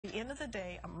At the end of the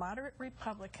day, a moderate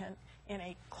Republican in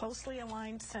a closely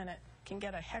aligned Senate can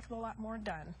get a heck of a lot more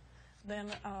done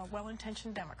than a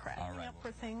well-intentioned Democrat. Standing up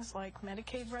for things like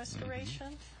Medicaid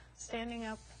restoration, standing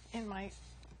up in my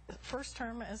first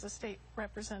term as a state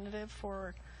representative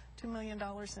for $2 million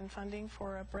in funding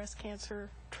for a breast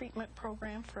cancer treatment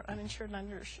program for uninsured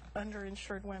and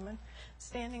underinsured women,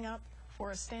 standing up for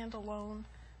a standalone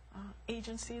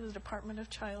agency, the Department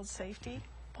of Child Safety,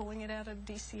 pulling it out of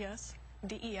DES,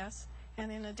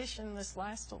 and in addition, this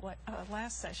last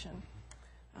session,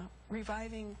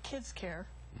 reviving kids care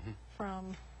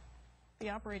from the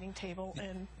operating table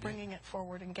and bringing it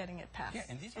forward and getting it passed. Yeah,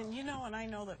 and you know, and I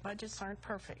know that budgets aren't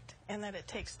perfect, and that it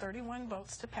takes 31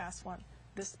 votes to pass one.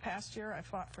 This past year, I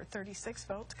fought for 36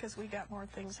 votes because we got more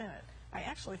things in it. I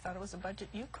actually thought it was a budget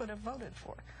you could have voted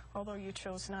for, although you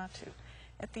chose not to.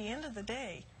 At the end of the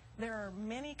day, there are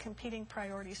many competing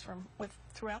priorities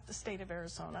throughout the state of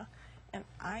Arizona, and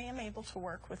I am able to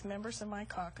work with members of my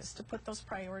caucus to put those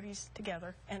priorities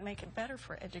together and make it better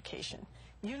for education.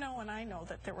 You know and I know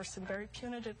that there were some very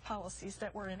punitive policies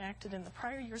that were enacted in the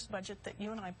prior year's budget that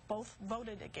you and I both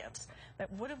voted against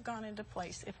that would have gone into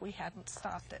place if we hadn't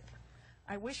stopped it.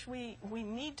 I wish we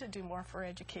need to do more for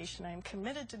education. I am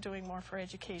committed to doing more for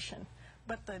education.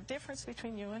 But the difference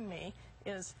between you and me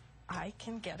is I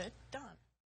can get it done.